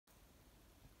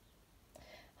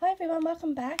Hi everyone,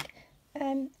 welcome back.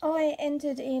 I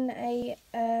entered in a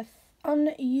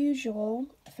unusual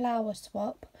flower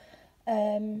swap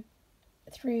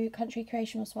through Country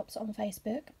Creational Swaps on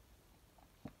Facebook,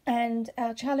 and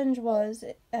our challenge was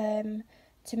to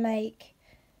make,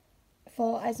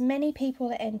 for as many people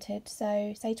that entered,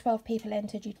 so say 12 people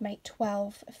entered, you'd make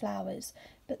 12 flowers,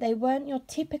 but they weren't your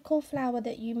typical flower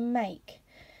that you make.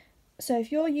 So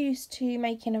if you're used to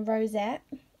making a rosette,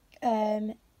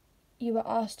 you were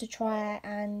asked to try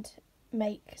and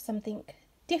make something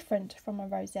different from a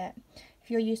rosette. If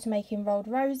you're used to making rolled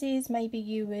roses, maybe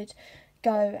you would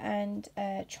go and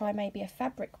try maybe a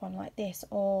fabric one like this,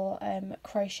 or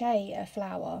crochet a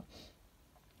flower.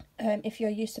 If you're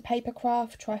used to paper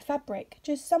craft, try fabric.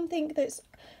 Just something that's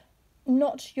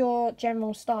not your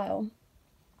general style.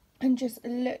 And just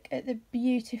look at the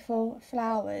beautiful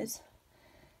flowers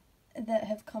that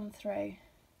have come through.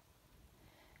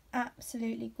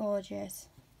 Absolutely gorgeous.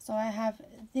 So I have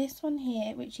this one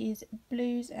here, which is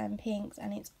blues and pinks,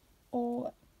 and it's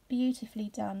all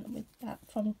beautifully done with that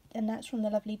and that's from the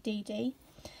lovely Dee Dee,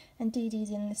 and Dee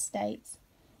Dee's in the States.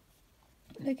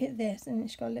 Look at this, and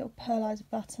it's got a little pearlized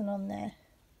button on there,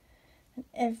 and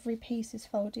every piece is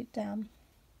folded down,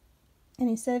 and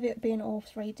instead of it being all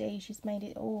 3D, she's made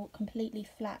it all completely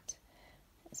flat.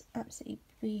 It's absolutely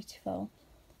beautiful.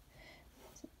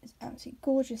 It's absolutely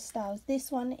gorgeous styles.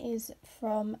 This one is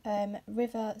from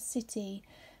River City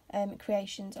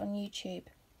Creations on YouTube,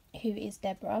 who is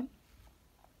Deborah,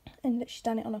 and she's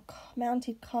done it on a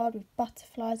mounted card with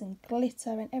butterflies and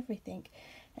glitter and everything,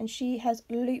 and she has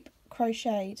loop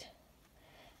crocheted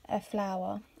a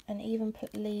flower and even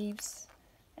put leaves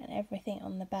and everything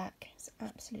on the back. It's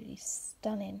absolutely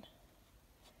stunning.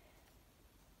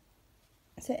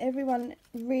 So everyone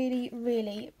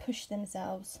really pushed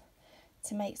themselves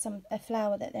to make a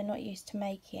flower that they're not used to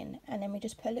making, and then we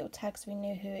just put a little tag so we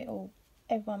knew who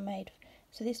everyone made.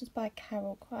 So this was by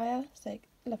Carol Cryer, so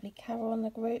lovely Carol on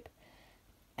the group,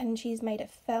 and she's made a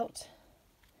felt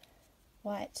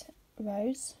white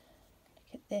rose.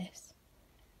 Look at this,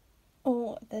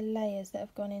 all the layers that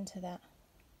have gone into that.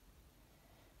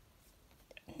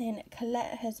 And then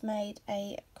Colette has made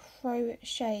a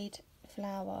crocheted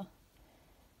flower.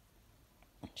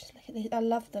 Just look at this. I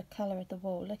love the colour of the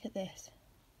wall. Look at this.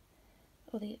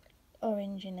 All the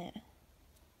orange in it.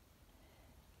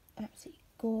 Absolutely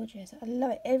gorgeous. I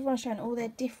love it. Everyone's showing all their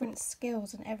different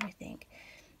skills and everything.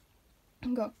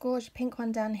 I've got a gorgeous pink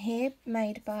one down here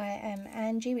made by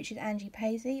Angie, which is Angie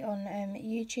Paisley on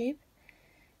YouTube.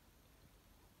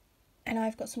 And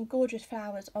I've got some gorgeous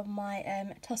flowers of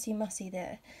my Tussie Mussy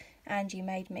that Angie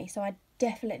made me. So I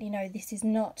definitely know this is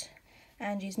not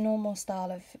Angie's normal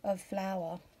style of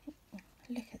flower.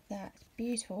 Look at that, it's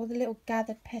beautiful. All the little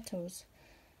gathered petals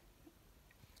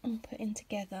all put in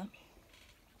together.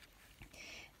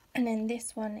 And then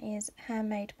this one is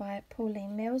handmade by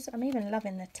Pauline Mills. I'm even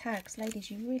loving the tags,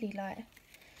 ladies. You really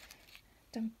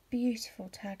done beautiful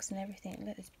tags and everything.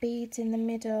 Look, there's beads in the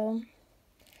middle,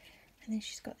 and then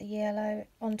she's got the yellow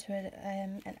onto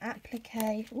an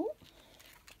applique. Ooh.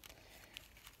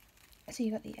 So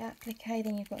you've got the applique,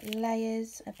 then you've got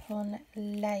layers upon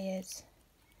layers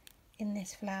in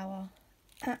this flower.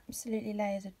 Absolutely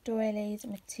layers of doilies,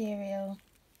 material,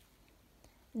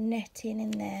 netting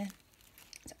in there.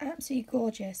 It's absolutely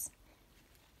gorgeous.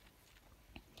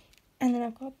 And then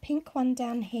I've got a pink one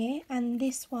down here, and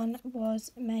this one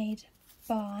was made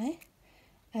by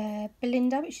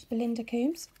Belinda, which is Belinda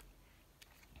Coombs.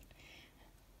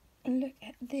 And look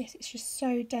at this, it's just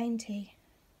so dainty.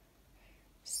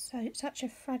 Such a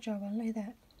fragile one, look at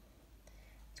that.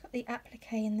 It's got the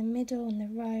applique in the middle and the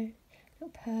row,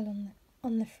 little pearl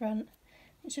on the front.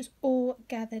 It's just all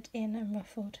gathered in and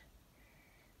ruffled.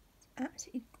 It's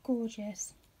absolutely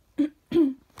gorgeous.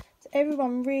 So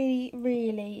everyone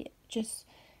really just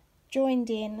joined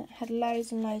in, had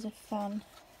loads and loads of fun,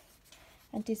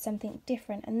 and did something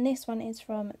different. And this one is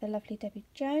from the lovely Debbie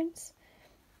Jones.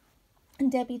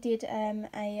 And Debbie did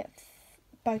a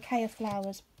bouquet of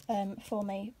flowers for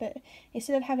me, but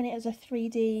instead of having it as a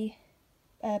 3D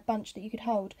bunch that you could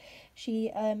hold,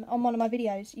 she on one of my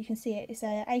videos, you can see it, it's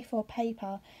a A4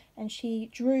 paper, and she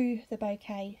drew the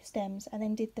bouquet stems and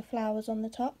then did the flowers on the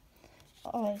top.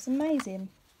 Oh, it's amazing.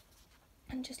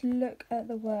 And just look at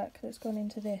the work that's gone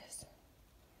into this.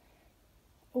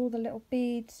 All the little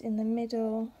beads in the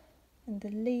middle and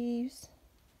the leaves.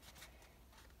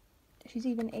 She's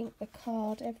even inked the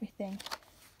card, everything.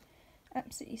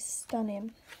 Absolutely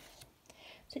stunning.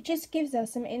 So it just gives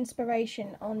us some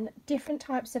inspiration on different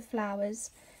types of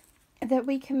flowers that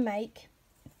we can make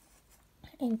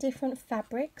in different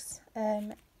fabrics,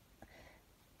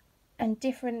 and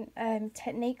different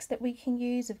techniques that we can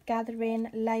use of gathering,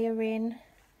 layering,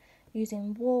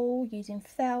 using wool, using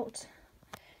felt,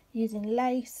 using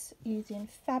lace, using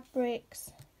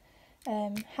fabrics,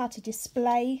 how to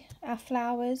display our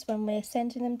flowers when we're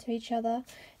sending them to each other.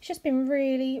 It's just been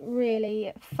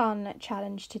really fun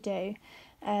challenge to do,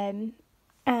 and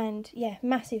yeah,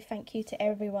 massive thank you to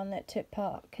everyone that took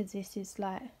part, because this is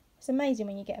like, it's amazing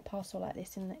when you get a parcel like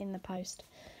this in the post.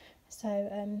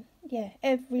 So yeah,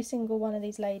 every single one of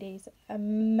these ladies,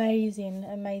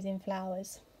 amazing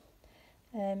flowers.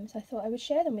 So I thought I would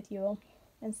share them with you all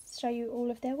and show you all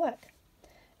of their work.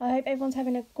 I hope everyone's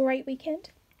having a great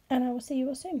weekend, and I will see you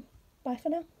all soon. Bye for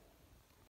now.